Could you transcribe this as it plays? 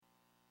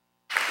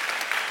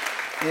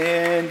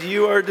And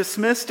you are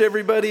dismissed,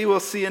 everybody.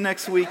 We'll see you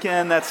next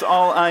weekend. That's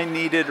all I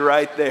needed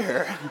right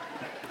there.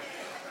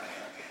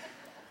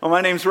 Well,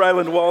 my name's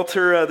Ryland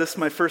Walter. This is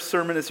my first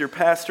sermon as your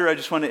pastor. I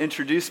just want to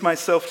introduce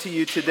myself to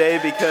you today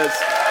because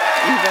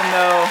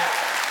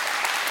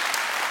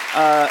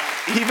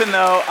even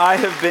though I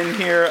have been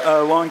here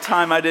a long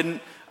time, I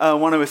didn't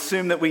want to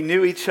assume that we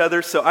knew each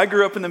other. So I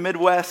grew up in the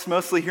Midwest,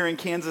 mostly here in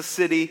Kansas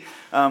City.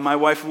 My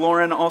wife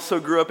Lauren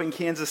also grew up in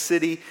Kansas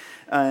City.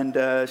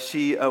 And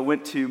she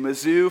went to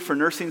Mizzou for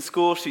nursing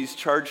school. She's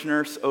charge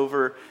nurse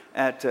over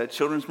at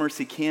Children's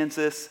Mercy,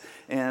 Kansas.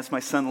 And that's my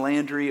son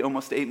Landry,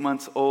 almost 8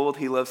 months old.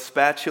 He loves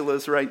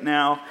spatulas right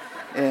now.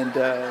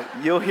 And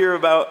you'll hear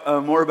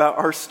about more about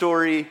our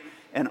story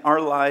and our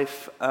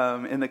life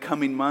in the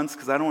coming months,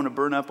 because I don't want to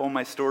burn up all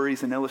my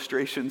stories and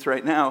illustrations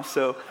right now.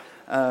 So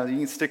you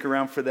can stick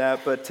around for that.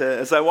 But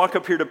as I walk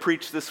up here to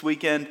preach this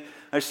weekend,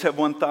 I just have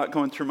one thought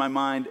going through my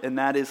mind, and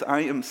that is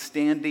I am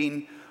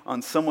standing on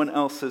someone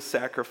else's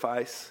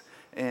sacrifice,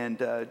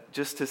 and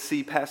just to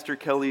see Pastor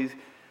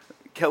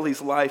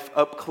Kelly's life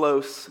up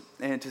close,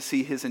 and to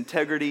see his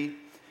integrity,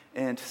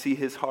 and to see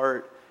his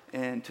heart,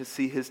 and to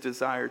see his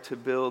desire to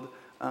build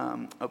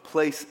a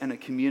place and a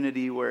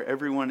community where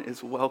everyone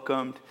is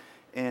welcomed,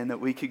 and that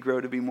we could grow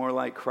to be more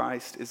like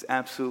Christ is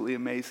absolutely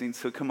amazing.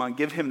 So come on,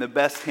 give him the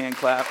best hand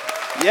clap.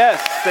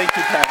 Yes, thank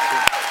you,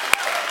 Pastor.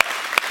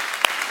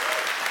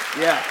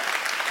 Yeah.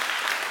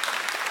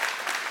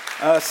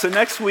 So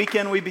next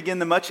weekend, we begin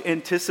the much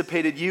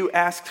anticipated You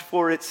Asked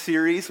For It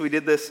series. We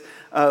did this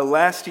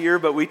last year,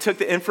 but we took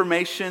the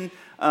information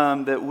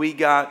that we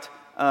got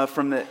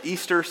from the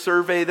Easter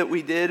survey that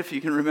we did, if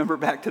you can remember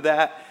back to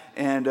that,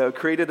 and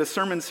created a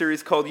sermon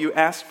series called You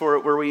Asked For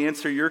It, where we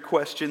answer your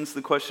questions.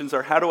 The questions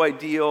are, how do I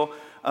deal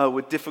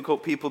with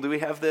difficult people? Do we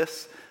have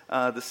this?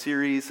 The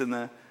series and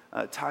the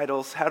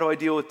titles. How do I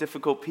deal with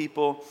difficult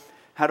people?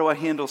 How do I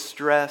handle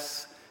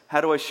stress?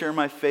 How do I share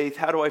my faith?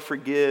 How do I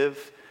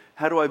forgive?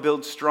 How do I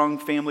build strong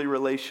family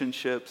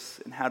relationships,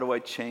 and how do I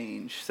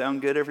change?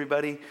 Sound good,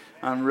 everybody?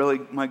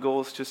 My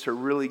goal is just to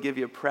really give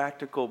you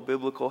practical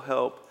biblical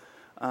help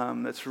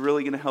that's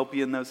really going to help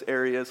you in those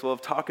areas. We'll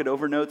have talk it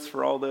over notes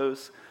for all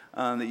those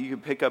that you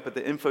can pick up at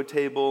the info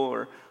table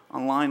or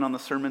online on the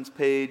sermons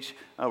page,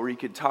 where you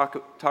could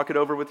talk it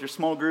over with your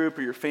small group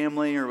or your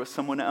family or with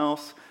someone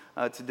else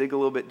to dig a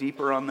little bit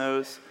deeper on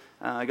those.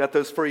 I got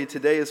those for you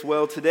today as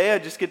well. Today I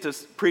just get to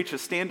preach a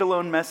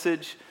standalone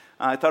message.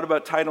 I thought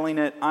about titling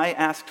it, I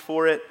Asked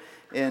For It,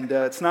 and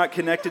it's not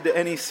connected to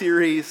any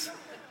series.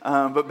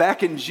 But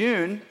back in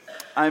June,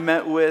 I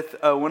met with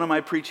one of my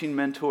preaching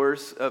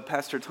mentors,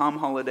 Pastor Tom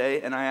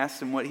Holliday, and I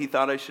asked him what he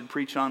thought I should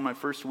preach on my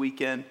first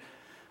weekend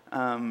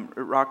at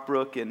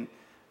Rockbrook, and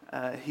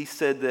he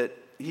said that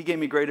he gave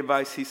me great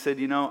advice. He said,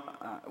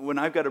 when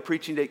I've got a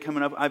preaching date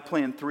coming up, I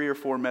plan 3 or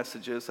 4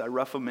 messages. I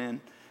rough them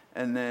in,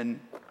 and then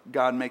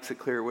God makes it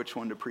clear which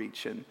one to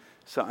preach. And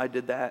so I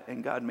did that,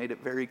 and God made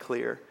it very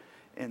clear.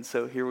 And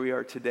so here we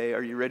are today.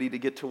 Are you ready to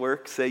get to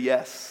work? Say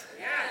yes.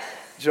 Yes.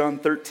 John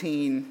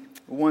 13,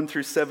 1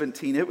 through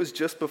 17. It was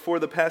just before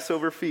the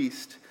Passover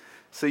feast.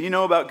 So you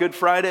know about Good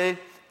Friday.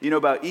 You know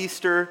about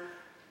Easter.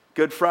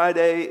 Good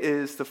Friday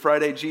is the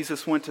Friday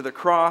Jesus went to the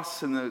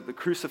cross and the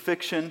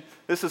crucifixion.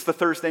 This is the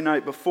Thursday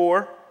night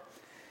before.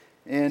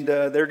 And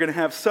they're going to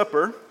have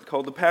supper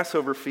called the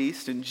Passover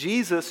feast. And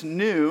Jesus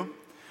knew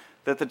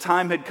that the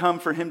time had come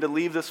for him to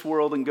leave this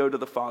world and go to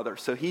the Father.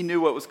 So he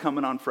knew what was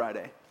coming on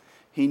Friday.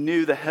 He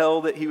knew the hell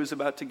that he was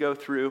about to go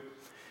through.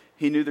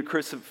 He knew the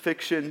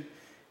crucifixion.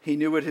 He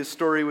knew what his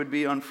story would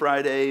be on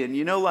Friday. And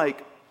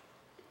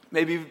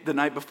maybe the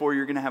night before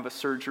you're going to have a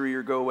surgery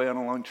or go away on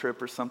a long trip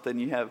or something.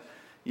 You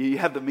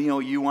have the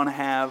meal you want to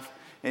have,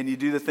 and you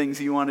do the things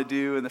you want to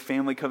do, and the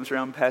family comes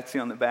around and pats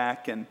you on the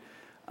back. And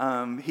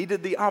he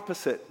did the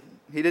opposite.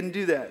 He didn't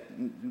do that.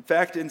 In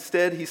fact,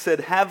 instead, he said,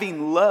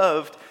 having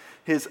loved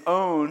his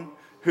own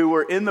who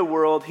were in the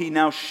world, he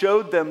now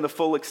showed them the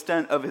full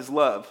extent of his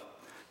love.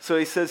 So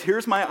he says,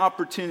 here's my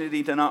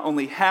opportunity to not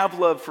only have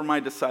love for my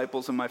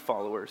disciples and my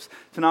followers,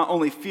 to not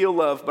only feel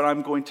love, but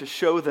I'm going to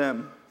show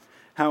them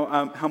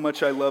how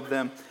much I love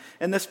them.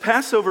 And this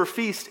Passover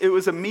feast, it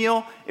was a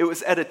meal, it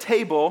was at a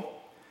table.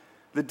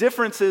 The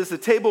difference is the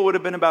table would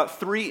have been about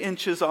 3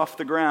 inches off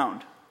the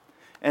ground.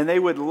 And they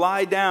would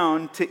lie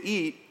down to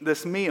eat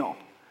this meal.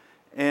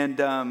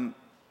 And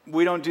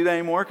we don't do that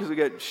anymore because we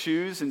got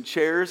shoes and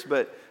chairs,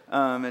 but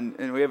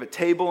and we have a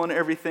table and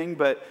everything,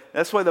 but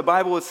that's why the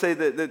Bible would say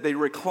that they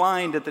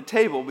reclined at the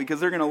table, because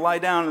they're going to lie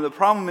down, and the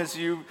problem is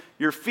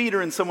your feet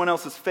are in someone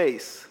else's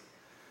face.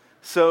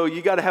 So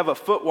you got to have a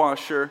foot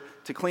washer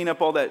to clean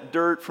up all that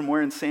dirt from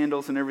wearing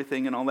sandals and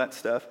everything and all that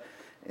stuff,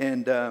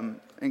 and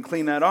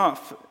clean that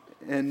off.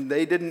 And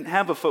they didn't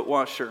have a foot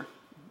washer.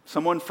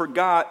 Someone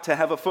forgot to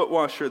have a foot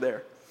washer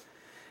there.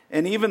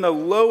 And even the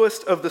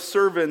lowest of the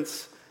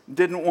servants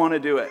didn't want to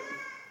do it.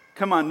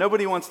 Come on,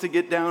 nobody wants to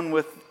get down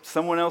with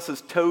someone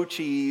else's toe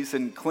cheese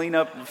and clean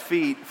up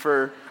feet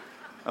for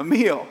a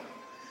meal.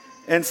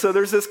 And so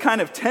there's this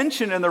kind of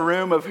tension in the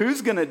room of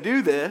who's going to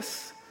do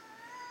this.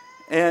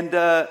 And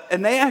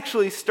they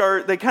actually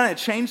they kind of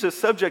change the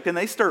subject and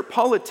they start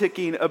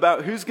politicking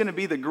about who's going to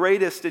be the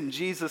greatest in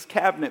Jesus'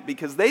 cabinet,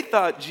 because they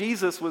thought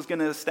Jesus was going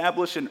to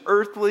establish an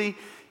earthly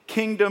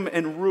kingdom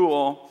and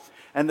rule,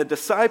 and the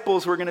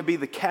disciples were going to be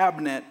the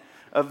cabinet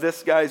of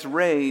this guy's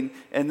reign.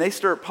 And they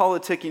start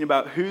politicking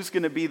about who's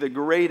going to be the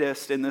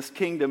greatest in this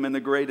kingdom and the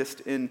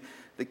greatest in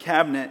the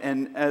cabinet.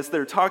 And as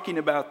they're talking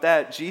about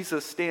that,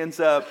 Jesus stands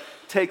up,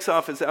 takes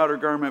off his outer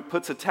garment,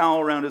 puts a towel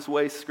around his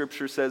waist,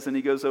 Scripture says, and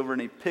he goes over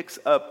and he picks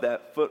up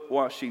that foot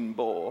washing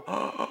bowl.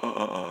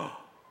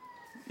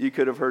 You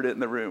could have heard it in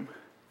the room.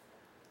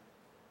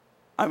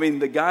 I mean,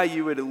 the guy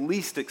you would at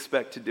least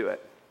expect to do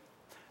it,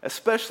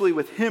 especially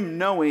with him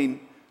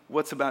knowing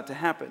what's about to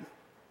happen.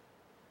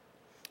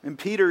 And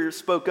Peter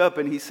spoke up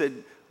and he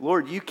said,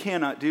 Lord, you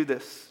cannot do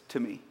this to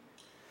me.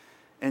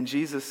 And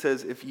Jesus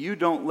says, if you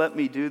don't let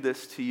me do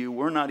this to you,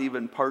 we're not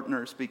even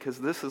partners, because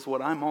this is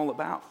what I'm all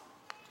about.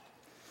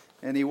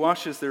 And he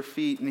washes their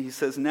feet and he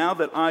says, now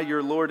that I,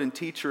 your Lord and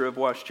teacher, have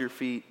washed your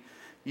feet,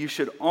 you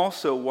should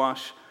also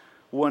wash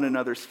one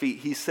another's feet.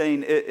 He's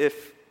saying,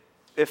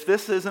 if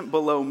this isn't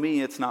below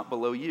me, it's not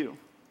below you.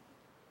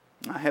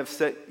 I have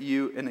set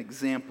you an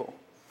example.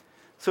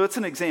 So it's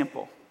an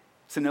example.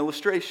 It's an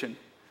illustration.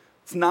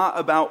 It's not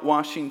about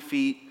washing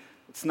feet.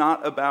 It's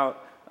not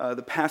about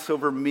the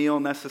Passover meal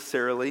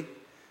necessarily.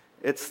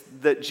 It's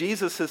that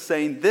Jesus is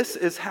saying, this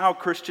is how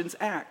Christians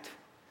act.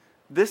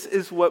 This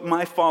is what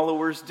my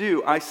followers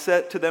do. I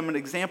set to them an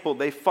example.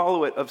 They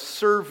follow it, of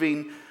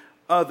serving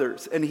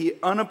others. And he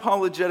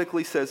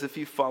unapologetically says, if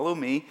you follow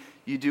me,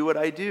 you do what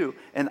I do,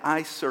 and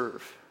I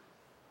serve.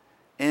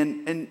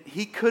 And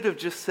he could have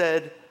just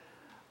said,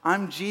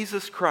 I'm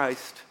Jesus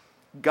Christ,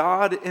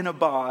 God in a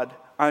bod.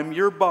 I'm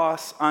your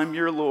boss, I'm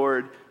your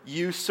Lord,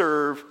 you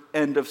serve,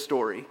 end of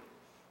story.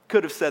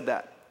 Could have said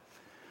that.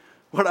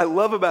 What I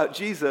love about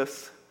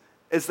Jesus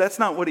is that's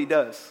not what he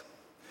does.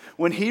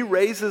 When he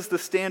raises the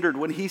standard,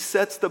 when he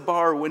sets the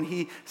bar, when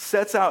he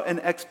sets out an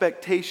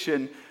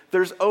expectation,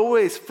 there's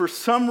always, for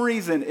some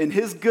reason, in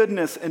his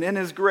goodness and in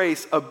his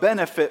grace, a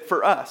benefit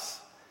for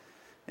us.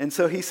 And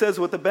so he says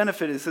what the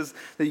benefit is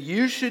that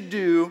you should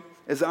do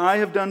as I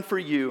have done for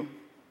you.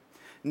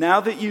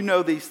 Now that you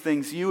know these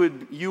things, you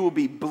will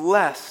be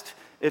blessed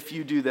if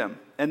you do them.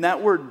 And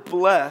that word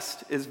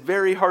blessed is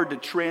very hard to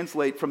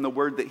translate from the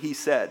word that he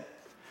said,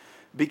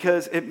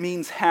 because it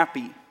means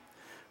happy,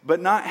 but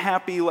not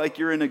happy like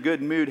you're in a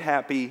good mood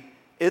happy.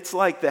 It's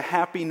like the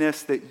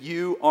happiness that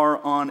you are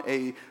on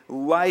a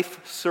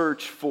life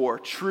search for,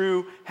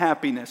 true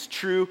happiness,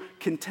 true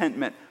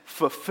contentment,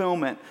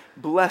 fulfillment,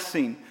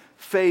 blessing,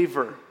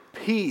 favor,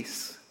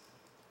 peace,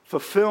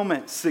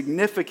 fulfillment,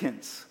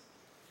 significance.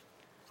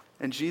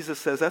 And Jesus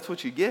says that's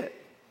what you get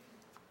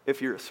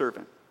if you're a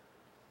servant.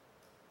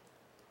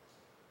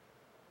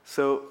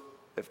 So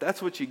if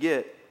that's what you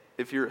get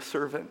if you're a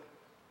servant,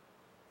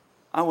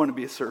 I want to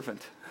be a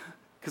servant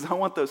because I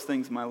want those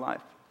things in my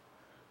life.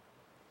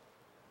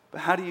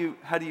 But how do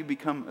you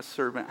become a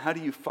servant? How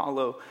do you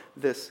follow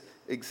this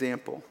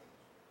example?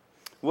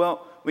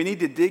 Well, we need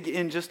to dig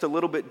in just a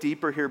little bit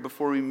deeper here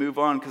before we move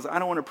on, because I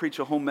don't want to preach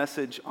a whole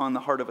message on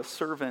the heart of a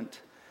servant.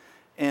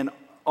 And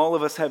all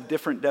of us have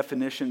different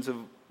definitions of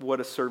what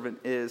a servant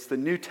is.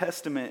 In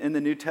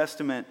the New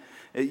Testament,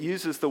 it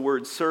uses the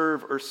word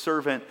serve or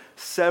servant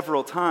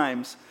several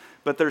times,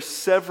 but there's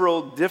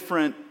several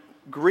different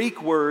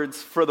Greek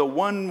words for the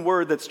one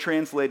word that's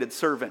translated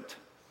servant.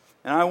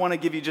 And I want to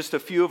give you just a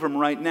few of them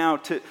right now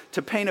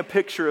to paint a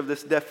picture of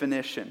this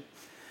definition.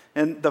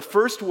 And the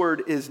first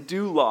word is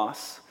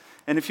doulos.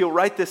 And if you'll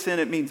write this in,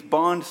 it means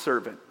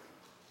bondservant.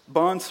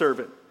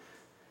 Bondservant.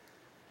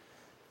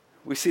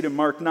 We see it in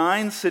Mark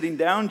 9, sitting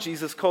down,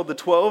 Jesus called the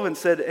 12 and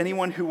said,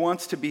 anyone who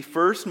wants to be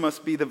first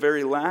must be the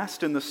very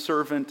last and the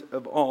servant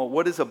of all.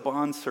 What is a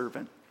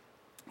bondservant?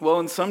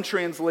 Well, in some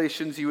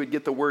translations, you would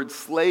get the word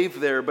slave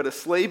there, but a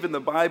slave in the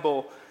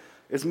Bible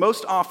is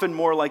most often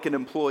more like an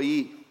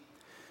employee.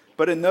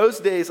 But in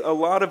those days, a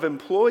lot of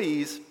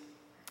employees,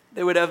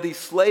 they would have these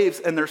slaves,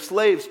 and they're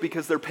slaves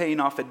because they're paying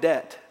off a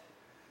debt.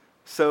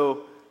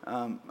 So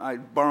I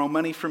borrow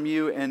money from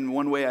you, and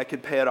one way I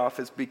could pay it off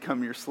is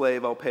become your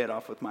slave. I'll pay it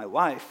off with my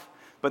life.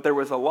 But there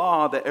was a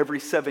law that every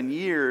 7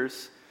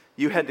 years,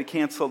 you had to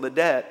cancel the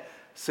debt,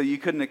 so you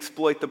couldn't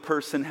exploit the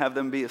person, have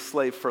them be a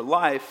slave for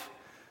life,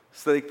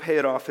 so they pay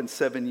it off in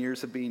 7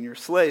 years of being your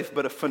slave.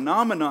 But a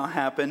phenomenon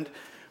happened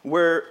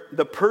where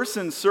the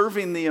person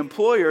serving the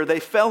employer,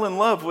 they fell in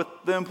love with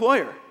the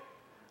employer.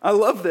 I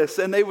love this.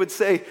 And they would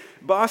say,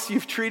 boss,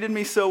 you've treated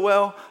me so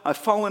well. I've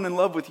fallen in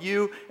love with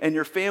you and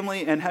your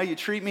family and how you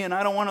treat me, and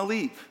I don't want to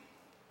leave.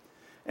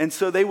 And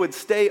so they would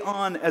stay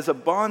on as a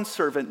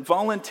bondservant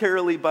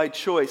voluntarily by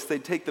choice.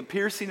 They'd take the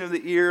piercing of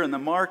the ear and the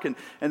mark, and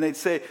they'd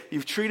say,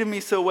 you've treated me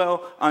so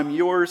well, I'm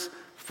yours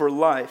for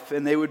life.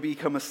 And they would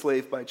become a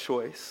slave by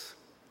choice.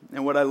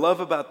 And what I love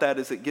about that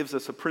is it gives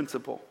us a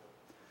principle.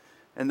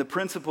 And the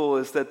principle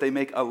is that they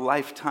make a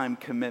lifetime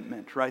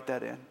commitment. Write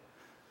that in.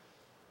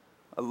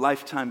 A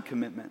lifetime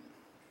commitment.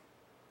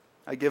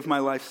 I give my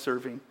life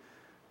serving.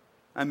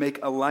 I make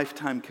a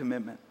lifetime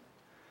commitment.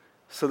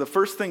 So the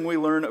first thing we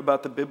learn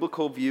about the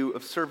biblical view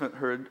of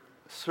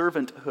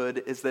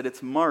servanthood is that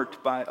it's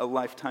marked by a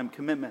lifetime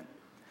commitment.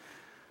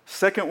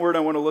 Second word I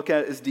want to look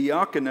at is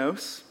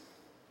diakonos.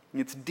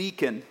 It's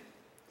deacon.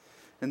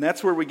 And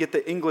that's where we get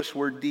the English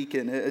word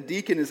deacon. A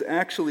deacon is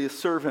actually a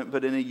servant,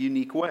 but in a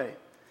unique way.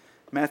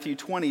 Matthew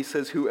 20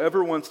 says,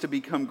 "Whoever wants to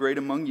become great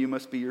among you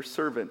must be your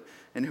servant,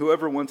 and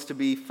whoever wants to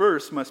be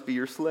first must be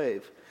your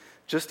slave.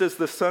 Just as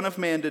the Son of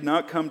Man did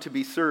not come to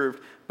be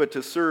served, but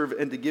to serve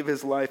and to give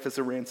his life as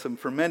a ransom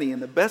for many."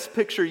 And the best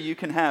picture you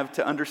can have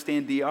to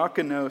understand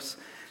diakonos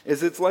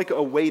is it's like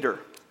a waiter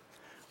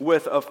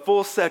with a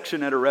full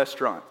section at a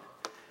restaurant.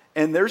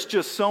 And there's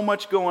just so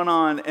much going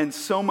on and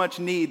so much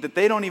need that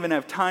they don't even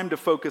have time to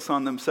focus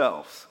on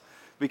themselves.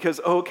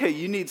 Because, okay,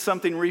 you need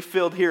something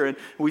refilled here, and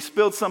we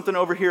spilled something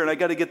over here, and I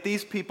got to get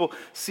these people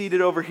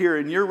seated over here,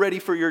 and you're ready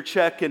for your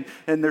check, and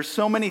there's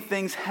so many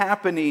things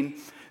happening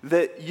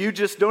that you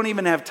just don't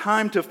even have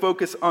time to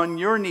focus on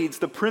your needs.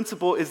 The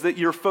principle is that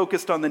you're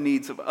focused on the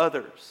needs of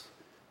others.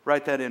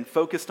 Write that in,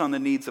 focused on the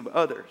needs of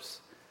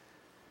others.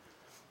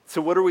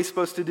 So what are we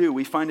supposed to do?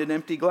 We find an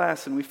empty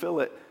glass and we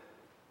fill it.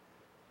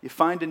 You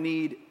find a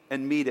need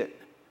and meet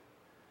it.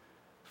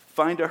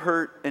 Find a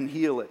hurt and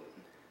heal it.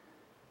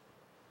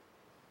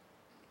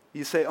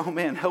 You say, "Oh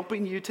man,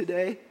 helping you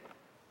today?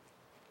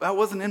 That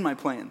wasn't in my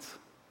plans.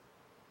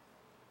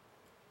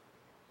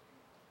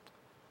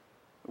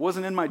 It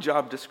wasn't in my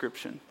job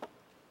description.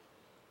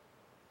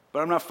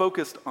 But I'm not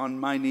focused on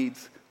my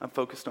needs, I'm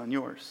focused on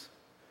yours."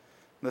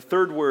 And the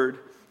third word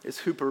is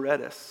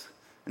huperetes,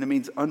 and it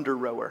means under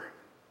rower.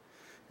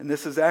 And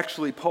this is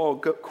actually Paul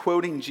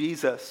quoting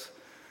Jesus.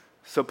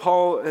 So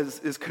Paul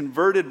is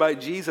converted by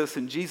Jesus,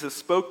 and Jesus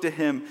spoke to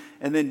him,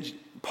 and then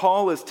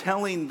Paul is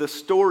telling the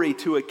story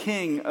to a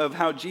king of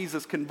how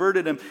Jesus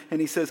converted him, and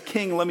he says,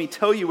 "King, let me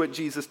tell you what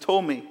Jesus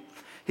told me.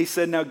 He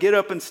said, 'Now get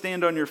up and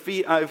stand on your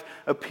feet. I've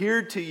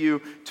appeared to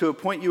you to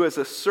appoint you as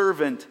a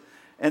servant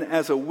and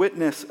as a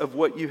witness of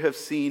what you have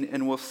seen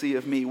and will see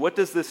of me.'" What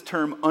does this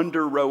term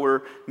under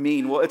rower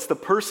mean? Well, it's the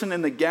person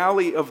in the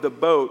galley of the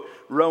boat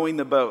rowing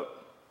the boat.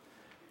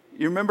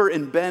 You remember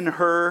in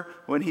Ben-Hur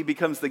when he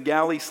becomes the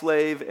galley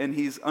slave and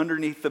he's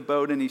underneath the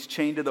boat and he's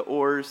chained to the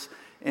oars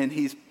and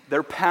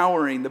they're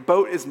powering. The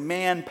boat is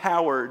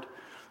man-powered,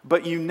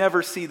 but you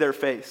never see their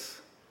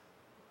face.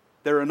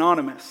 They're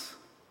anonymous.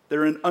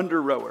 They're an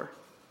under-rower.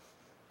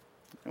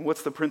 And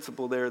what's the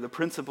principle there? The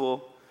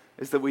principle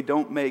is that we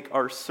don't make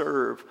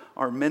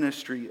our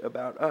ministry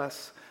about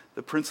us.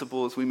 The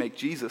principle is we make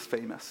Jesus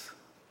famous.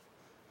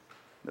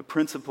 The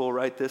principle,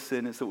 write this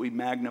in, is that we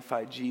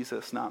magnify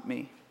Jesus, not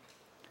me.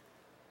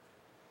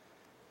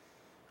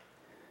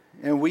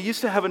 And we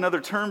used to have another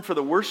term for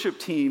the worship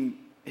team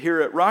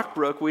here at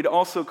Rockbrook. We'd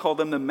also call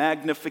them the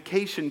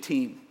magnification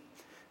team,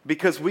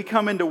 because we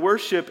come into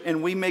worship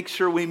and we make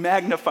sure we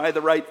magnify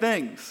the right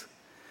things.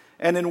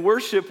 And in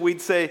worship, we'd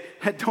say,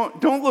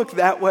 don't look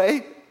that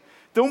way.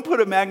 Don't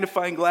put a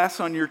magnifying glass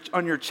on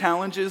your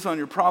challenges, on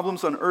your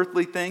problems, on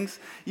earthly things.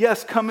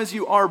 Yes, come as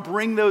you are,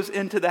 bring those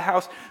into the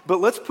house, but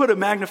let's put a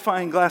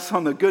magnifying glass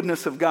on the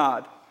goodness of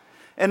God.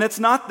 And it's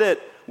not that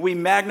we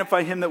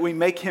magnify him, that we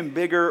make him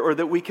bigger, or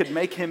that we could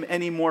make him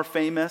any more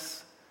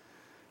famous.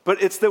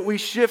 But it's that we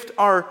shift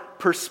our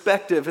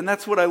perspective. And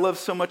that's what I love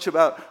so much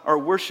about our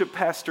worship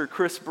pastor,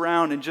 Chris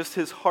Brown, and just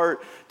his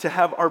heart to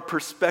have our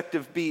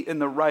perspective be in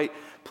the right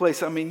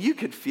place. I mean, you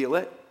could feel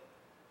it.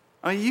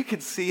 I mean, you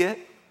could see it.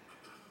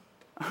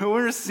 I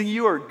want to see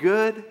you are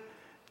good.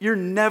 You're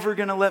never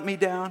going to let me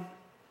down.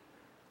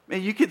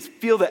 Man, you could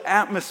feel the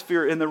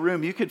atmosphere in the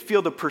room. You could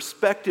feel the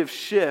perspective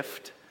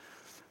shift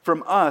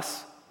from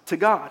us to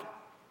God.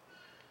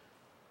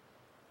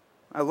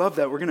 I love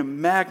that. We're going to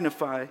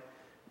magnify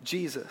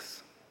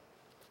Jesus.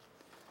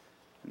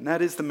 And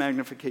that is the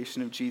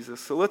magnification of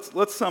Jesus. So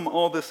let's sum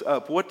all this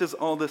up. What does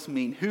all this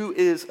mean? Who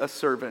is a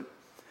servant?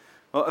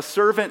 Well, a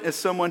servant is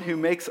someone who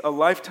makes a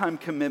lifetime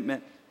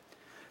commitment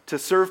to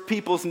serve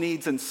people's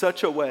needs in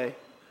such a way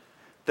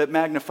that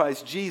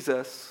magnifies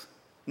Jesus,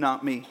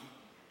 not me.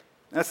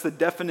 That's the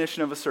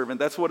definition of a servant.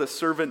 That's what a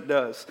servant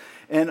does.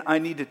 And I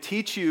need to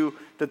teach you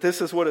that this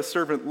is what a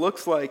servant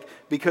looks like,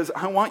 because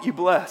I want you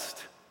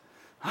blessed.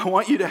 I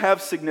want you to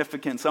have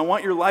significance. I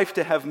want your life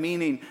to have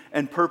meaning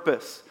and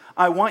purpose.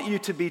 I want you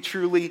to be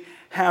truly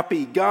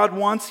happy. God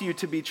wants you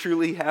to be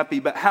truly happy.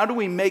 But how do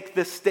we make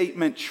this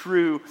statement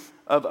true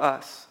of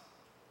us?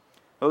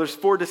 Well, there's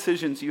 4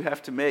 decisions you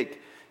have to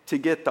make to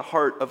get the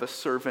heart of a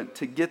servant,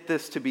 to get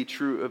this to be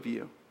true of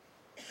you.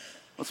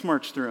 Let's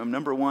march through them.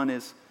 Number 1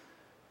 is,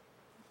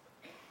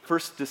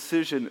 first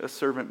decision a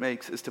servant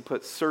makes is to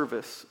put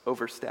service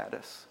over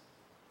status.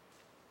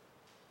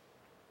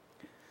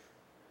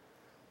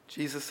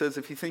 Jesus says,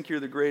 if you think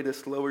you're the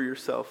greatest, lower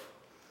yourself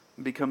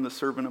and become the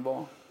servant of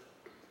all.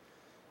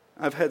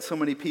 I've had so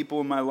many people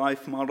in my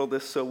life model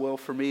this so well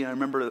for me. I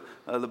remember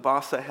the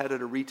boss I had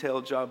at a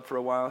retail job for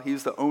a while. He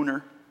was the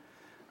owner.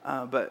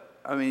 But,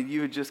 I mean, you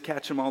would just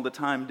catch him all the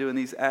time doing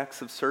these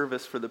acts of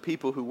service for the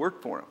people who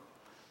worked for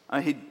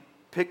him. He'd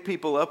pick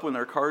people up when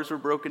their cars were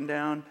broken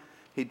down.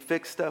 He'd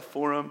fix stuff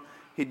for them.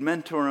 He'd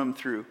mentor them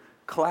through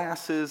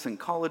classes and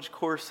college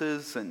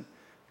courses and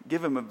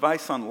give him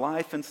advice on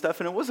life and stuff.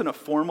 And it wasn't a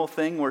formal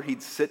thing where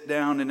he'd sit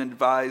down and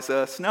advise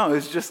us. No, it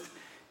was just,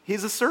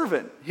 he's a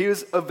servant. He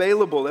was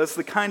available. That's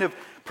the kind of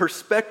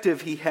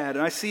perspective he had.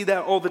 And I see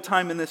that all the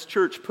time in this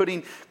church,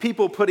 putting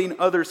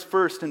others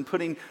first and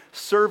putting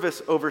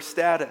service over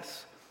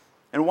status.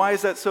 And why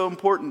is that so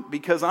important?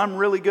 Because I'm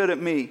really good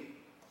at me,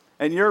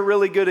 and you're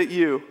really good at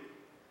you.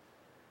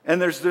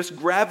 And there's this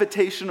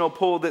gravitational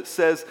pull that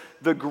says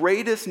the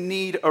greatest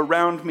need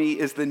around me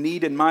is the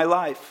need in my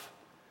life.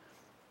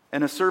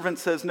 And a servant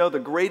says, no, the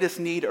greatest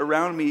need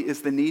around me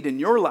is the need in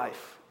your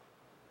life.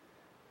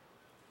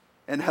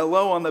 And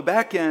hello, on the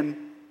back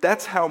end,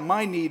 that's how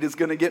my need is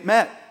going to get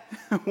met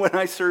when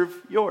I serve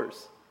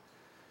yours.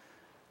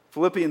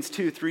 Philippians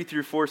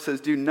 2:3-4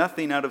 says, do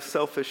nothing out of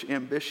selfish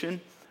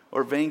ambition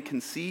or vain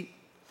conceit.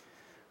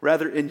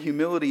 Rather, in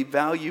humility,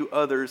 value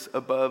others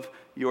above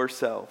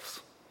yourselves.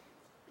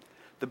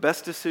 The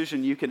best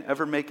decision you can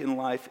ever make in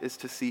life is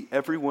to see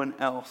everyone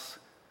else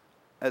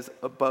as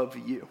above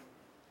you,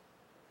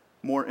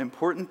 more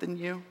important than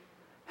you,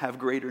 have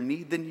greater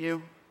need than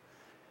you,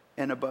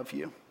 and above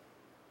you.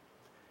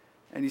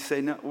 And you say,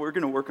 no, we're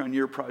going to work on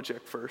your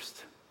project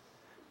first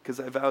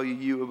because I value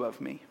you above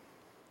me.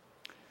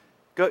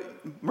 Go,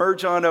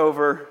 merge on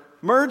over,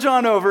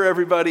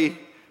 everybody.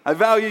 I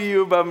value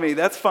you above me.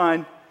 That's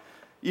fine.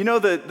 You know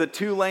the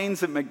 2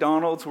 lanes at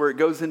McDonald's where it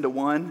goes into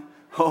one?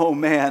 Oh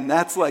man,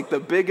 that's like the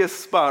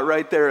biggest spot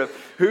right there.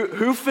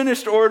 Who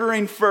finished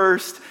ordering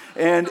first?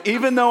 And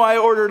even though I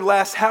ordered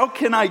last, how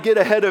can I get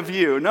ahead of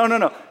you?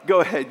 No.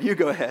 Go ahead. You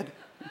go ahead.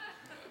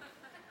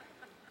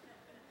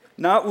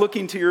 Not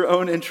looking to your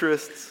own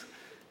interests,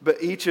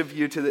 but each of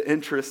you to the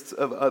interests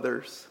of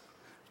others.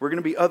 We're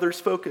going to be others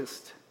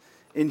focused.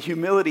 In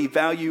humility,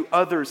 value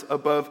others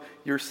above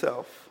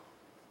yourself.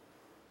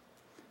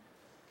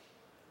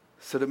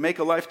 So to make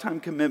a lifetime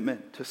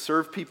commitment to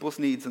serve people's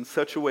needs in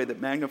such a way that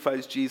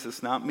magnifies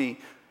Jesus, not me,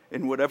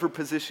 in whatever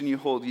position you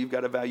hold, you've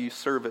got to value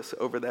service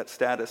over that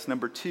status.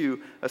 Number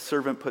 2, a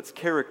servant puts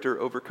character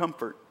over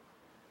comfort.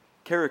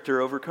 Character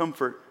over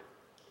comfort.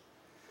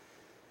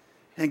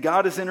 And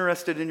God is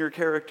interested in your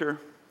character.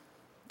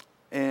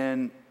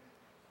 And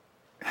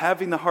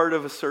having the heart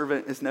of a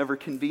servant is never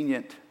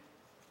convenient.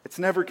 It's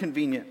never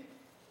convenient.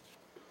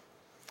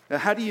 Now,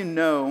 how do you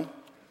know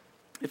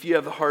if you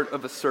have the heart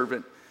of a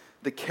servant?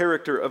 The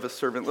character of a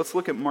servant. Let's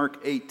look at Mark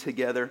 8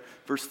 together,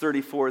 verse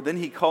 34. Then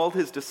he called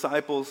his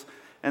disciples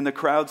and the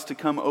crowds to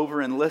come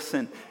over and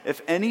listen.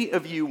 If any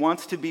of you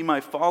wants to be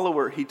my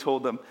follower, he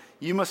told them,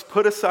 you must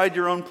put aside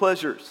your own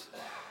pleasures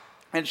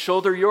and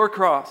shoulder your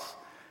cross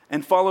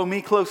and follow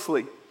me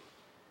closely.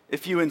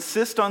 If you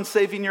insist on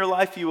saving your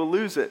life, you will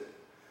lose it.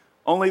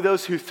 Only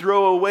those who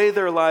throw away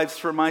their lives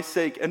for my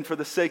sake and for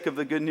the sake of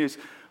the good news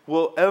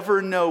will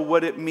ever know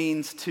what it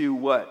means to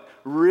what?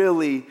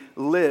 Really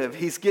live.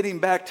 He's getting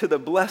back to the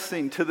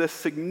blessing, to the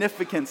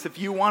significance. If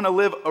you want to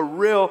live a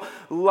real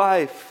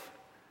life,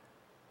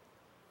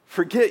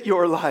 forget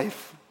your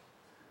life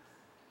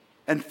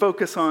and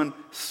focus on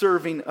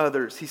serving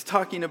others. He's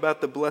talking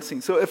about the blessing.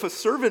 So if a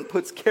servant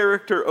puts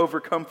character over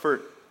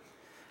comfort,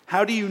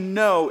 how do you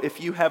know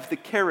if you have the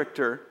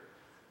character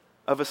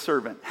of a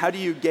servant? How do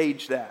you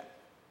gauge that?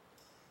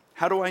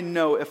 How do I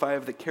know if I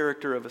have the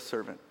character of a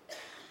servant?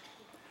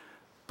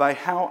 By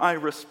how I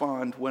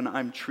respond when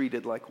I'm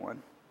treated like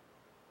one.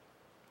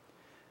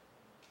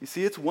 You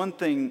see, it's one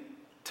thing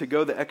to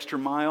go the extra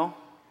mile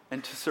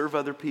and to serve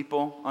other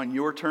people on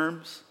your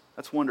terms.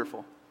 That's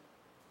wonderful.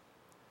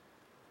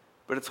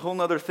 But it's a whole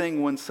other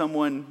thing when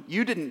someone,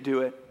 you didn't do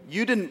it,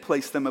 you didn't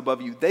place them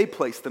above you, they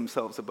placed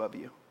themselves above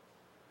you.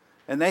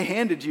 And they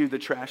handed you the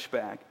trash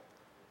bag.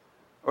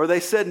 Or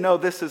they said, no,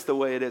 this is the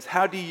way it is.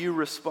 How do you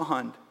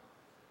respond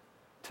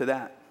to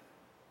that?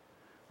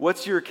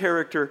 What's your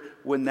character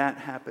when that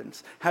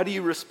happens? How do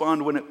you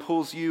respond when it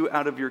pulls you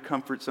out of your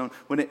comfort zone,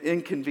 when it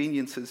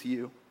inconveniences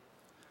you?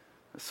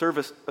 A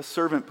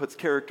servant puts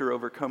character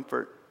over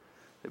comfort.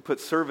 It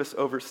puts service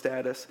over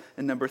status.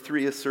 And number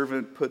 3, a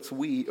servant puts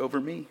we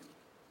over me.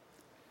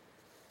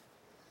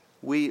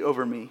 We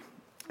over me.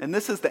 And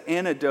this is the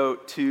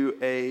antidote to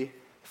a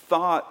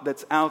thought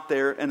that's out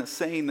there and a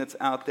saying that's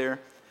out there.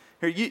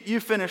 Here,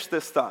 you finish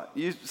this thought.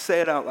 You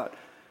say it out loud.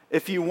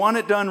 If you want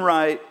it done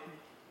right,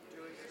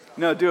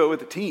 no, do it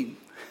with a team.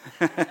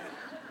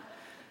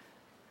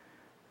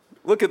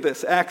 Look at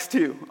this, Acts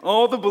 2.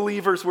 All the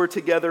believers were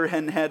together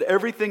and had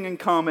everything in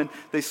common.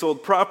 They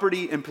sold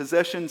property and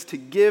possessions to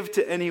give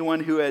to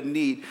anyone who had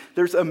need.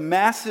 There's a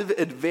massive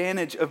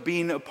advantage of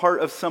being a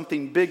part of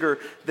something bigger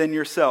than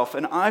yourself.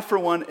 And I, for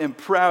one, am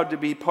proud to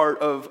be part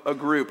of a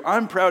group.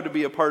 I'm proud to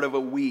be a part of a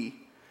we.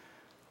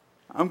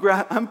 I'm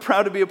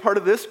proud to be a part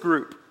of this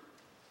group.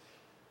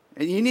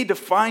 And you need to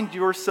find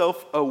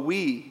yourself a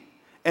we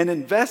and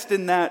invest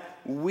in that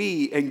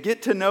we and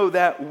get to know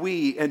that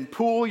we and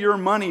pool your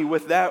money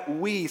with that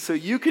we so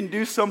you can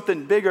do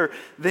something bigger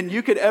than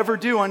you could ever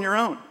do on your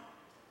own.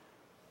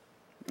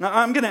 Now,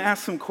 I'm going to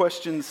ask some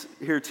questions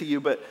here to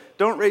you, but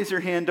don't raise your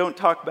hand, don't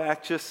talk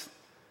back, just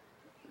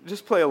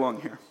play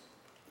along here.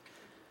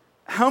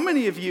 How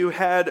many of you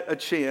had a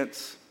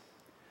chance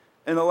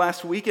in the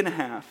last week and a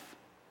half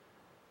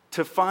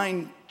to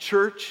find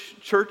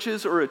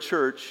churches or a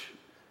church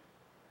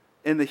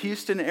in the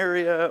Houston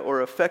area or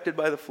affected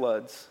by the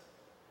floods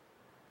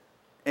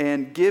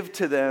and give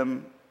to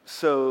them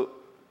so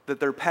that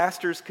their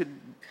pastors could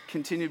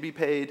continue to be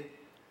paid,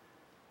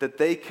 that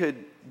they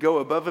could go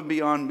above and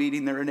beyond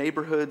meeting their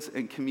neighborhoods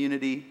and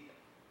community,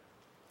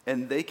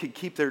 and they could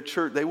keep their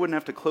church? They wouldn't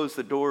have to close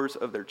the doors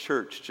of their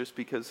church just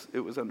because it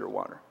was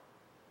underwater.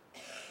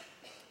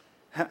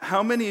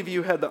 How many of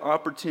you had the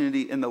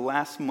opportunity in the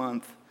last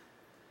month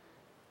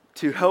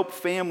to help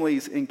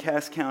families in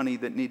Cass County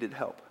that needed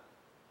help?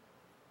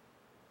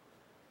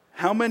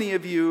 How many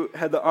of you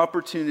had the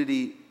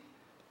opportunity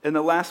in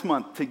the last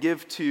month to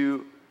give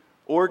to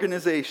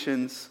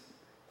organizations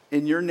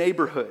in your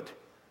neighborhood,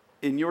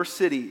 in your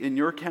city, in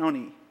your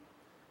county,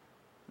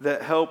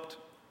 that helped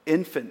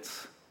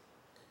infants,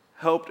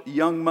 helped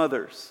young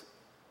mothers,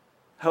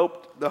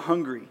 helped the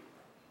hungry?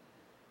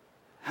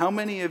 How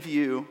many of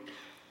you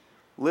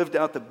lived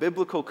out the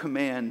biblical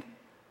command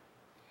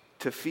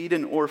to feed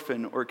an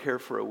orphan or care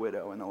for a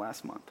widow in the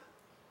last month?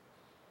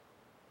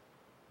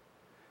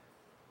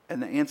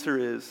 And the answer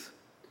is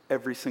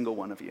every single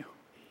one of you.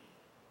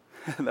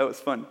 That was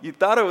fun. You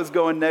thought I was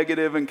going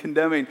negative and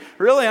condemning.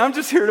 Really, I'm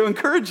just here to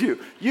encourage you.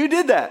 You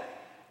did that.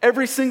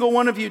 Every single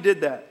one of you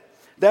did that.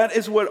 That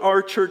is what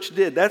our church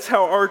did. That's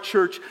how our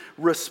church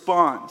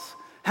responds.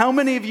 How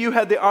many of you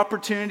had the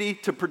opportunity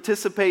to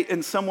participate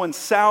in someone's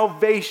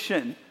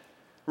salvation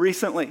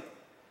recently?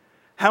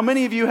 How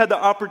many of you had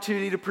the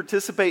opportunity to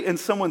participate in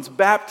someone's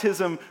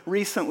baptism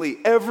recently?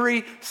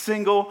 Every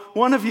single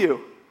one of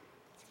you.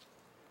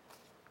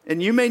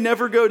 And you may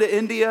never go to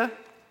India.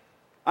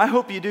 I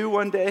hope you do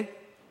one day.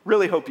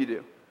 Really hope you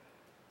do.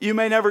 You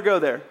may never go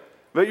there,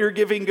 but your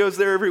giving goes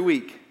there every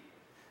week.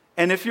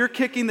 And if you're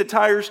kicking the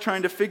tires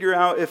trying to figure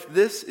out if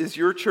this is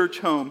your church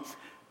home,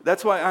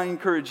 that's why I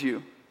encourage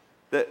you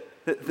that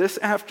this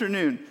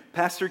afternoon,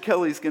 Pastor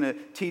Kelly's going to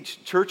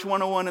teach Church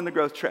 101 in the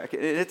growth track.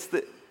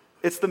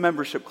 It's the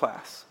membership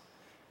class.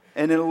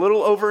 And in a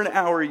little over an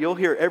hour, you'll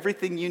hear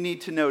everything you need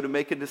to know to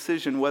make a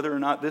decision whether or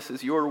not this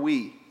is your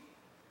we.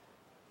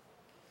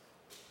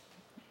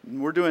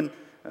 And we're doing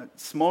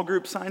small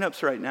group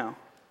signups right now.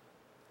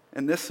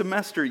 And this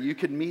semester, you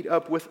could meet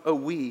up with a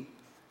we.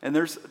 And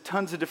there's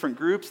tons of different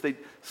groups.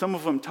 Some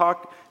of them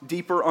talk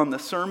deeper on the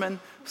sermon.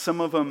 Some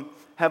of them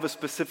have a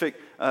specific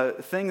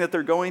thing that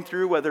they're going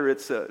through, whether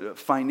it's a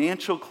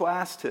financial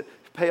class to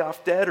pay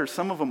off debt, or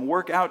some of them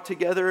work out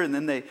together and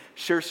then they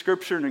share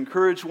scripture and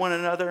encourage one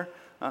another.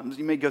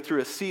 You may go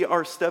through a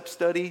CR step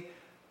study.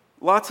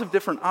 Lots of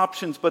different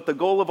options, but the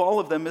goal of all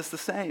of them is the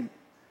same.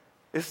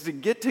 Is to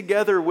get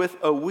together with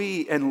a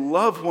we and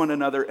love one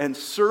another and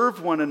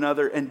serve one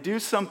another and do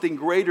something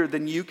greater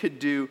than you could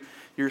do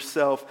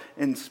yourself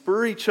and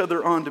spur each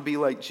other on to be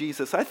like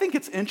Jesus. I think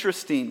it's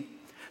interesting,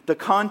 the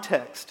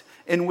context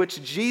in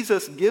which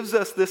Jesus gives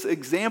us this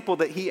example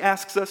that he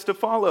asks us to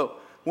follow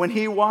when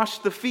he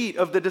washed the feet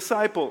of the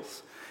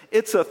disciples.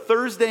 It's a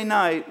Thursday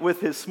night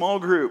with his small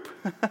group.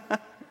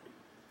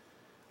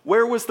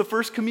 Where was the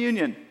first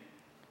communion?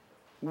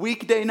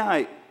 Weekday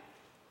night.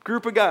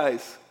 Group of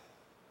guys.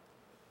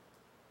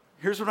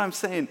 Here's what I'm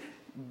saying.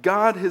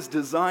 God has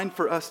designed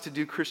for us to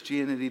do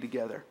Christianity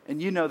together.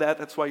 And you know that.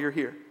 That's why you're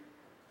here.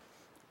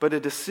 But a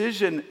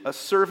decision a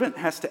servant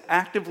has to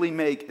actively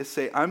make is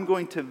say, I'm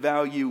going to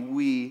value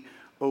we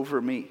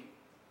over me.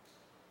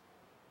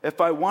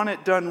 If I want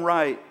it done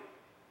right,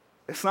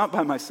 it's not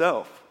by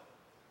myself.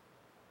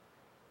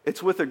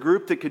 It's with a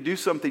group that could do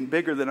something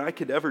bigger than I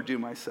could ever do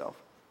myself.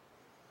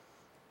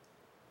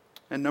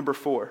 And number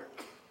 4,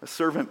 a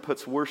servant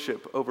puts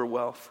worship over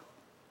wealth.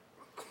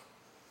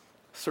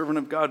 Servant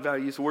of God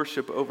values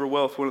worship over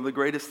wealth. One of the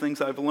greatest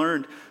things I've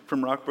learned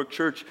from Rockbrook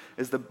Church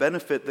is the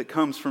benefit that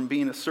comes from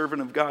being a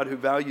servant of God who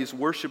values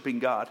worshiping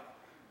God.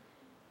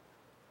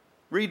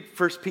 Read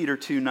 1 Peter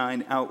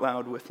 2:9 out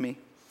loud with me.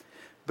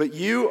 But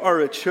you are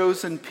a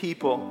chosen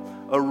people,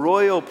 a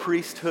royal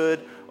priesthood,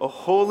 a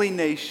holy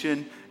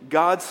nation,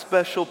 God's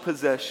special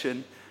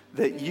possession,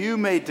 that you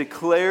may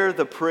declare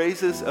the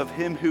praises of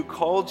him who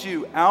called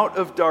you out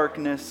of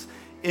darkness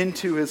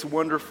into his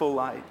wonderful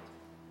light.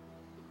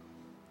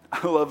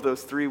 I love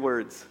those 3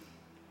 words.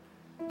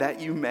 That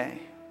you may.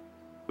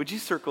 Would you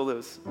circle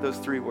those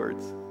 3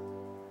 words?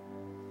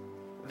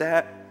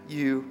 That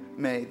you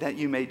may. That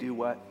you may do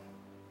what?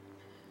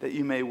 That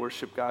you may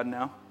worship God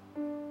now.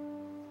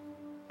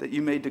 That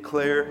you may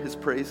declare his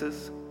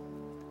praises.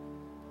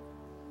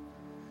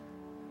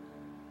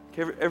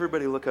 Okay,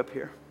 everybody look up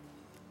here.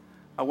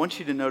 I want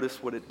you to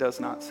notice what it does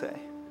not say.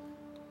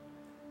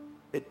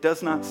 It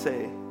does not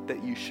say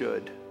that you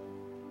should.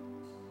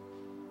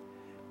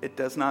 It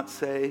does not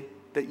say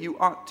that you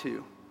ought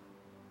to.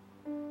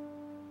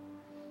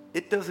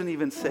 It doesn't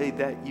even say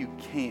that you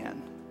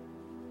can.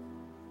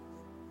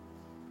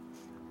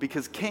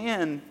 Because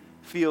can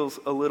feels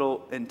a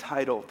little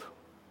entitled.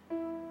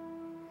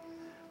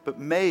 But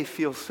may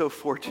feels so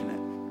fortunate.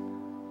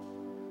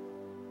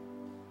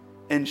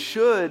 And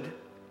should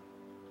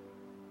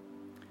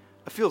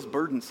It feels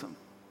burdensome.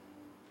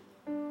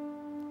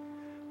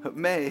 But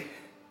May,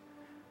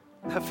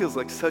 that feels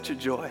like such a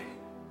joy.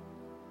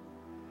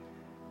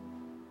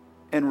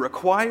 And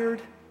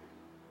required,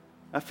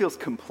 that feels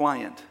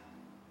compliant.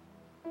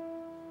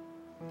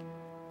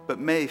 But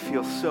may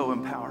feels so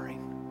empowering.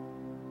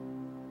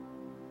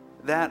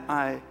 That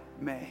I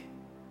may.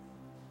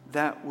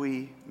 That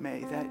we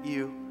may. That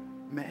you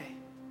may.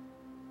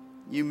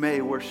 You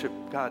may worship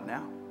God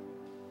now.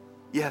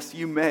 Yes,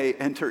 you may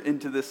enter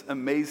into this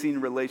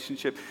amazing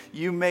relationship.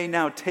 You may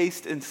now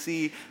taste and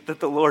see that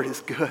the Lord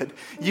is good.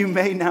 You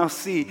may now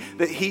see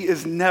that He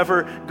is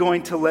never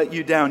going to let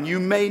you down. You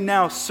may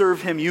now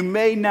serve Him. You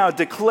may now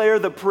declare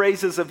the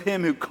praises of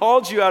Him who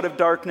called you out of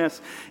darkness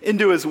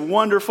into His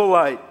wonderful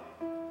light.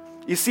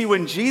 You see,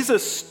 when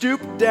Jesus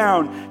stooped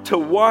down to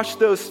wash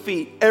those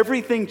feet,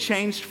 everything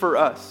changed for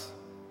us.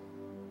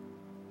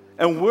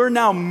 And we're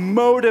now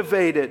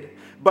motivated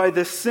by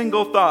this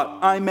single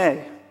thought, I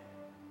may.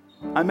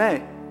 I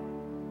may.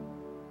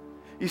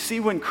 You see,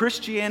 when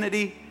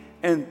Christianity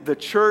and the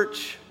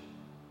church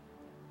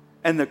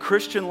and the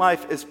Christian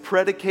life is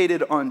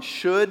predicated on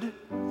should,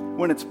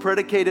 when it's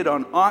predicated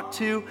on ought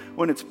to,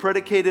 when it's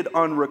predicated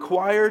on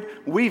required,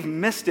 we've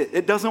missed it.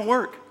 It doesn't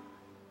work.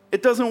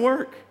 It doesn't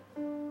work.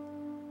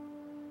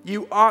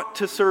 You ought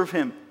to serve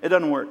Him. It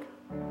doesn't work.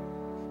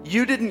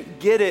 You didn't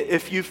get it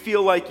if you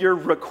feel like you're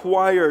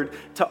required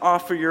to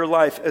offer your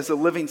life as a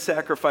living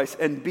sacrifice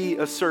and be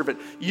a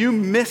servant. You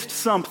missed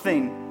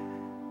something.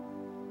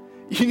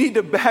 You need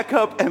to back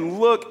up and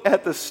look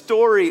at the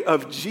story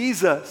of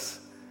Jesus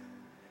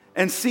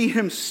and see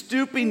Him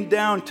stooping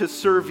down to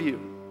serve you.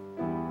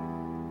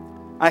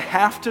 I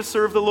have to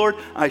serve the Lord.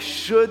 I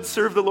should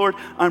serve the Lord.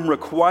 I'm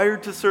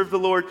required to serve the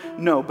Lord.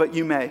 No, but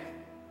you may.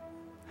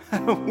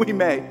 We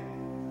may.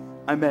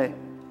 I may.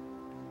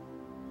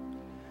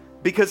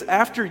 Because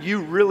after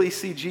you really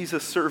see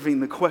Jesus serving,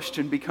 the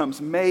question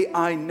becomes, may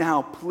I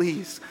now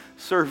please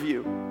serve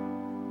you?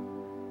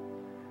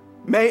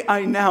 May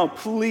I now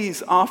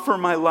please offer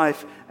my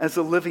life as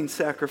a living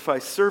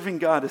sacrifice? Serving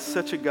God is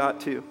such a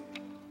got to.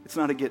 It's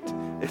not a get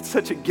to. It's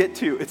such a get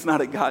to. It's not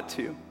a got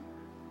to.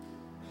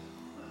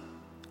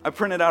 I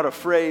printed out a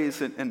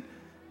phrase and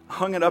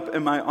hung it up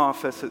in my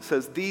office. It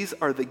says, these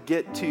are the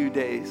get to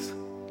days.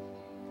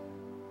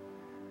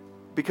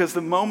 Because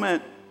the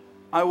moment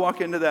I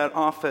walk into that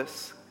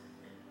office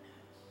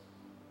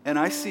and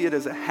I see it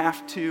as a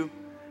have to,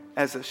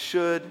 as a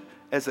should,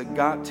 as a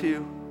got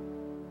to,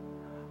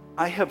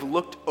 I have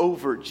looked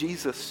over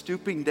Jesus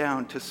stooping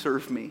down to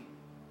serve me.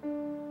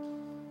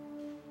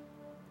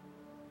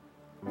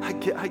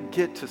 I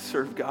get to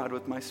serve God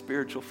with my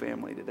spiritual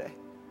family today.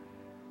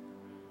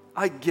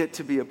 I get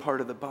to be a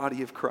part of the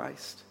body of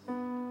Christ.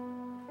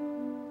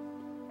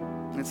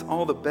 And it's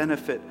all the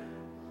benefit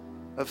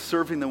of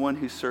serving the one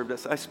who served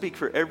us. I speak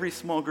for every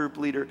small group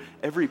leader,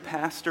 every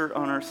pastor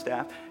on our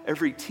staff,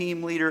 every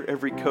team leader,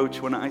 every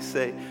coach when I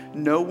say,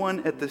 no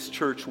one at this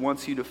church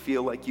wants you to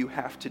feel like you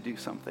have to do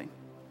something.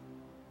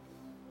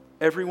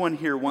 Everyone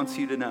here wants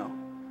you to know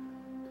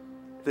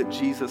that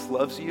Jesus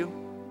loves you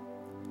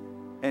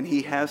and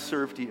He has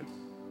served you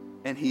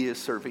and He is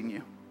serving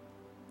you.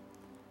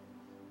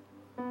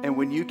 And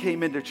when you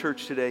came into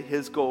church today,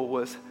 His goal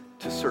was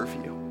to serve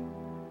you,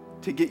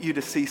 to get you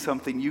to see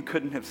something you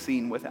couldn't have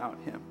seen without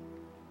Him.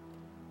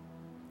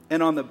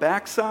 And on the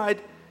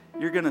backside,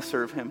 you're going to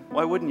serve Him.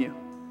 Why wouldn't you?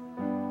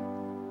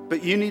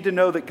 But you need to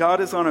know that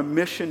God is on a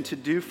mission to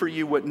do for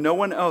you what no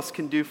one else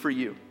can do for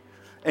you.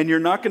 And you're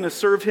not going to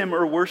serve Him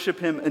or worship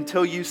Him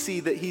until you see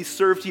that He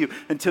served you,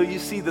 until you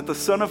see that the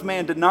Son of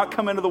Man did not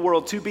come into the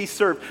world to be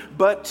served,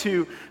 but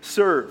to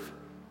serve.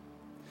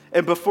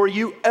 And before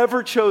you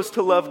ever chose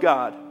to love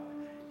God,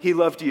 He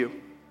loved you.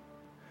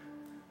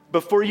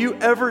 Before you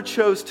ever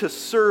chose to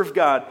serve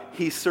God,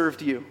 He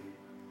served you.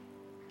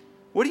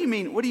 What do you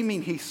mean? What do you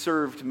mean He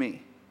served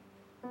me?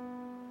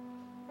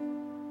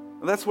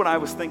 Well, that's what I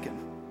was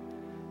thinking.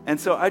 And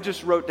so I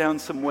just wrote down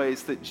some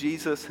ways that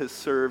Jesus has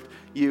served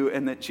you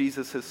and that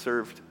Jesus has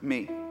served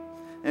me.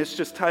 And it's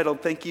just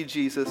titled, Thank You,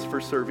 Jesus, for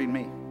Serving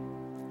Me.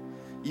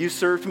 You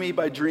served me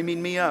by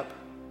dreaming me up.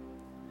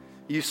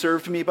 You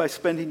served me by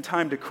spending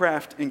time to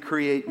craft and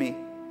create me.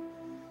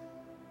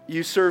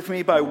 You served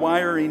me by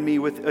wiring me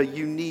with a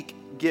unique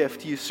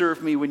gift. You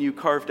served me when you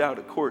carved out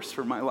a course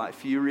for my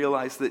life. You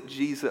realized that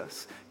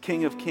Jesus,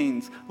 King of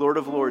Kings, Lord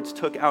of Lords,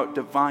 took out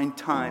divine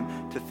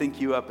time to think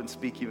you up and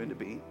speak you into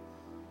being.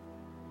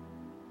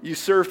 You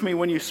served me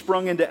when you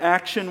sprung into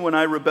action when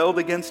I rebelled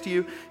against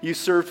you. You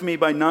served me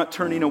by not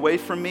turning away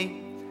from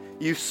me.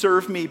 You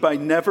served me by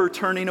never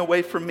turning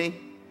away from me.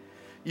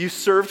 You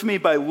served me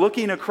by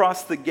looking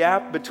across the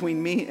gap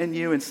between me and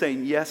you and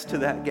saying yes to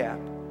that gap.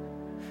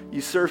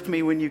 You served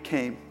me when you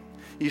came.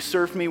 You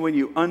served me when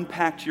you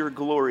unpacked your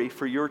glory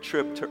for your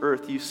trip to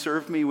earth. You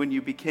served me when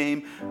you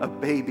became a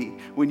baby,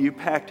 when you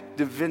packed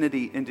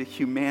divinity into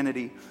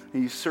humanity.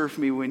 And you served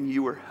me when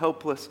you were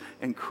helpless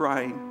and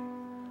crying.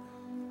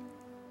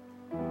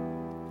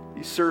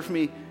 You served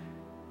me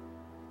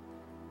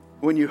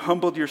when you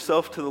humbled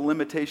yourself to the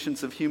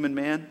limitations of human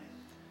man.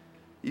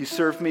 You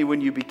served me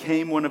when you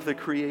became one of the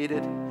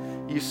created.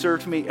 You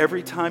served me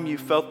every time you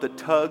felt the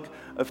tug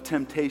of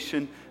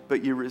temptation,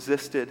 but you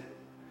resisted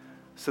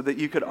so that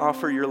you could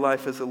offer your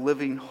life as a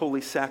living,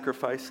 holy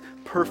sacrifice,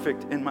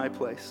 perfect in my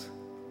place.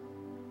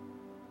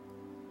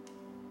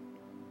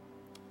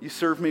 You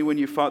served me when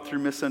you fought through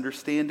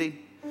misunderstanding.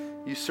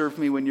 You served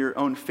me when your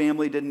own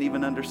family didn't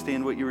even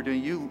understand what you were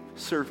doing. You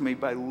served me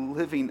by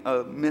living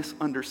a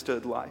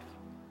misunderstood life.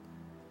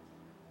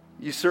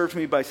 You served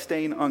me by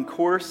staying on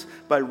course,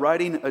 by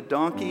riding a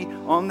donkey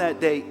on that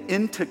day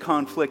into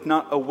conflict,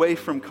 not away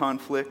from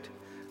conflict,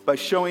 by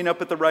showing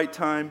up at the right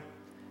time.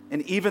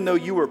 And even though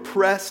you were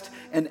pressed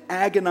and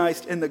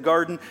agonized in the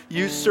garden,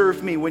 you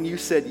served me when you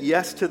said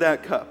yes to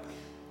that cup.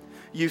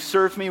 You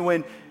served me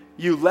when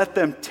you let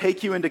them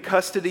take you into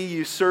custody.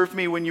 You served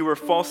me when you were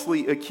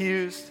falsely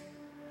accused.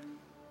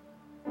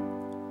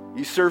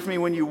 You served me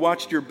when you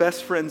watched your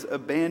best friends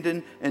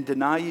abandon and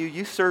deny you.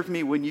 You served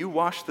me when you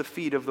washed the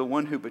feet of the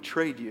one who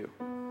betrayed you.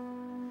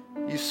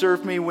 You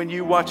served me when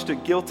you watched a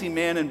guilty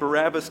man in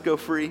Barabbas go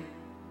free,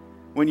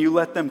 when you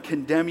let them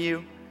condemn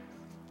you.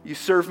 You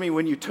served me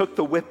when you took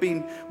the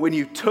whipping, when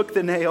you took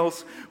the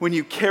nails, when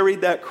you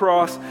carried that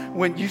cross,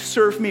 when you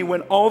served me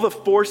when all the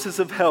forces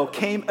of hell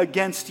came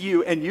against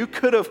you and you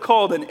could have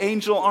called an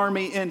angel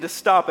army in to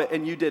stop it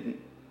and you didn't.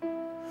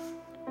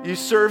 You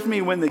served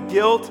me when the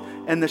guilt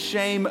and the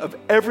shame of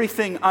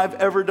everything I've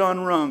ever done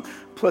wrong,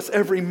 plus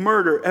every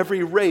murder,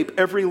 every rape,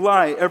 every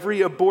lie,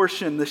 every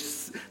abortion, the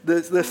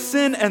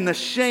sin and the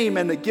shame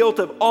and the guilt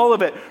of all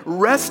of it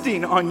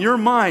resting on your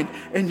mind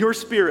and your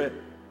spirit.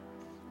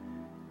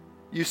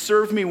 You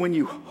served me when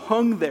you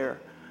hung there,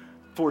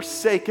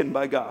 forsaken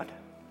by God.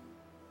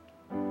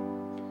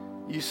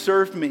 You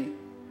served me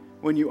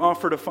when you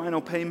offered a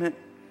final payment.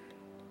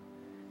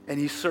 And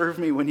you served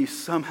me when you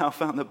somehow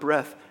found the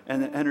breath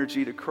and the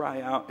energy to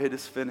cry out, "It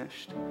is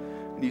finished."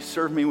 And you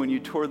served me when you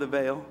tore the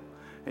veil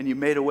and you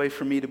made a way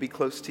for me to be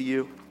close to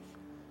you.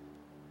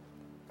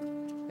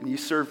 And you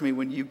served me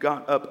when you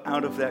got up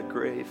out of that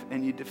grave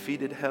and you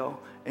defeated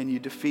hell and you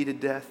defeated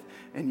death.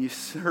 And you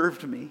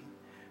served me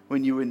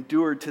when you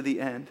endured to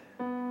the end.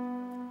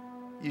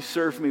 You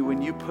served me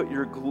when you put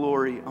your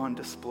glory on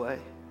display.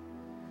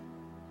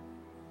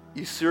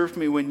 You served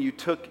me when you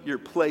took your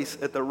place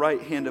at the right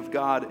hand of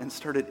God and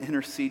started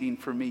interceding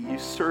for me. You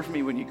served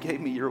me when you gave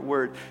me your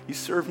word. You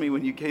served me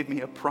when you gave me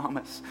a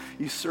promise.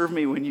 You served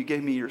me when you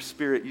gave me your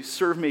spirit. You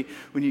served me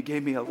when you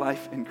gave me a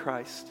life in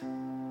Christ.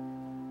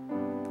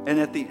 And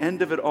at the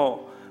end of it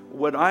all,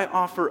 would I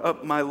offer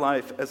up my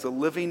life as a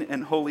living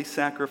and holy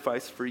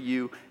sacrifice for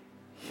you?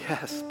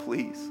 Yes,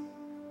 please.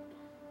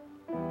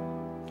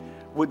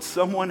 Would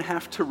someone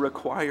have to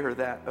require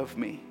that of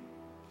me?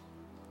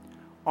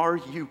 Are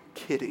you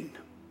kidding?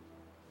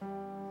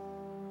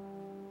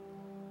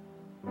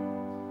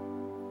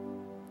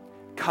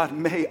 God,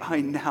 may I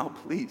now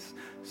please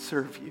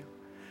serve you.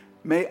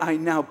 May I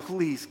now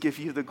please give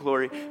you the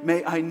glory.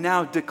 May I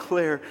now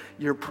declare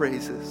your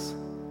praises.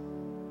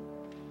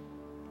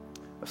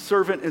 A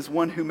servant is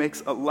one who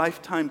makes a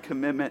lifetime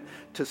commitment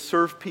to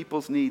serve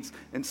people's needs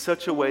in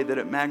such a way that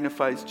it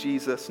magnifies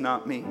Jesus,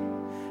 not me.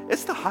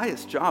 It's the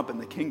highest job in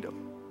the kingdom.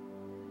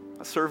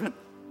 A servant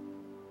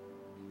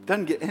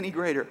doesn't get any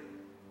greater.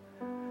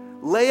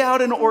 Lay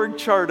out an org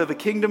chart of the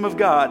kingdom of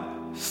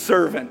God,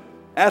 servant,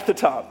 at the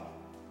top.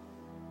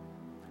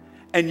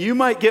 And you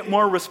might get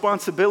more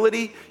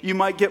responsibility, you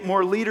might get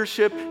more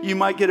leadership, you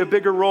might get a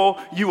bigger role.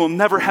 You will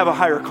never have a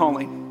higher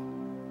calling.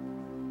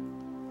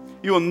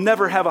 You will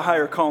never have a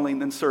higher calling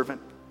than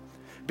servant.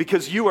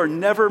 Because you are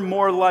never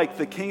more like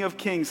the King of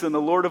Kings and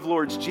the Lord of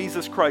Lords,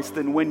 Jesus Christ,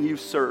 than when you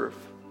serve.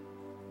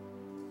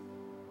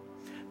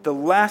 The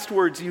last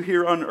words you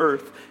hear on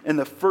earth and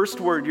the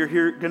first word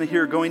you're going to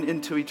hear going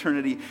into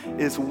eternity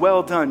is,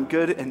 "Well done,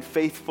 good and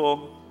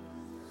faithful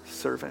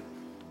servant."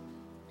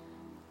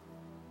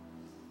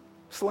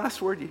 It's the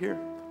last word you hear.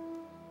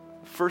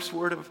 The first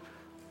word of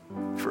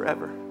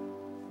forever.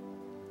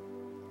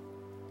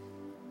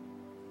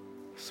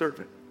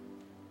 Servant.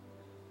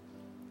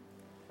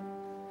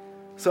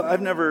 So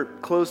I've never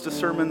closed a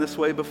sermon this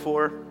way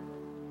before,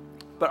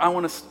 but I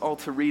want us all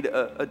to read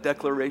a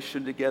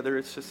declaration together.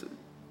 It's just a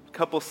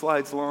couple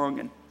slides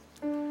long, and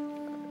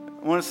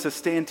I want us to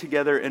stand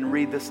together and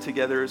read this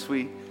together as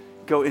we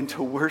go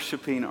into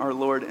worshiping our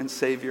Lord and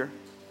Savior.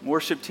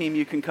 Worship team,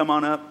 you can come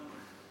on up.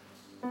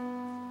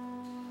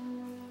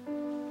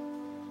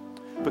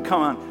 But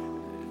come on,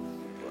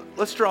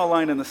 let's draw a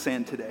line in the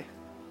sand today.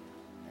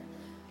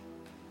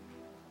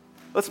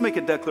 Let's make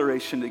a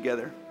declaration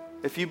together.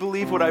 If you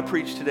believe what I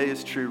preach today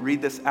is true,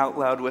 read this out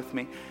loud with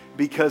me.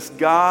 Because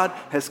God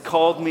has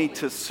called me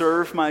to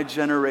serve my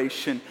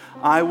generation,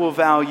 I will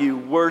value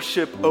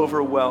worship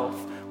over wealth,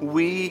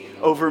 we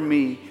over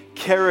me,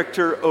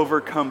 character over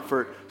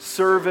comfort,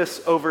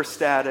 service over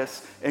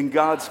status, and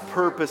God's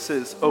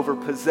purposes over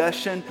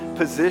possession,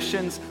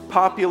 positions,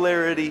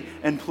 popularity,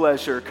 and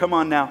pleasure. Come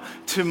on now.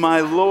 To my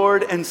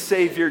Lord and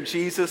Savior,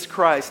 Jesus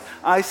Christ,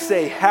 I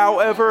say,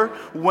 however,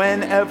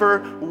 whenever,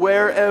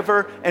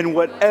 wherever, and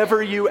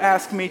whatever you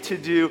ask me to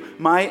do,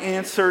 my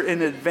answer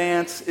in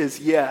advance is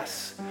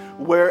yes.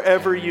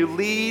 Wherever you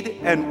lead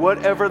and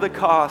whatever the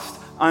cost,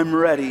 I'm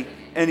ready.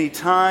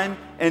 Anytime,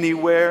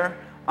 anywhere.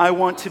 I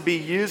want to be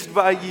used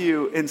by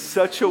you in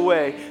such a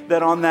way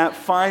that on that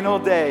final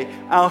day,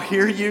 I'll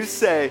hear you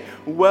say,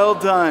 well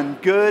done,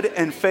 good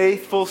and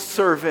faithful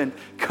servant.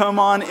 Come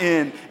on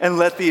in and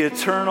let the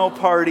eternal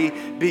party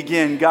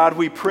begin. God,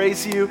 we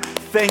praise you.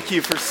 Thank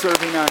you for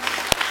serving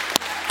us.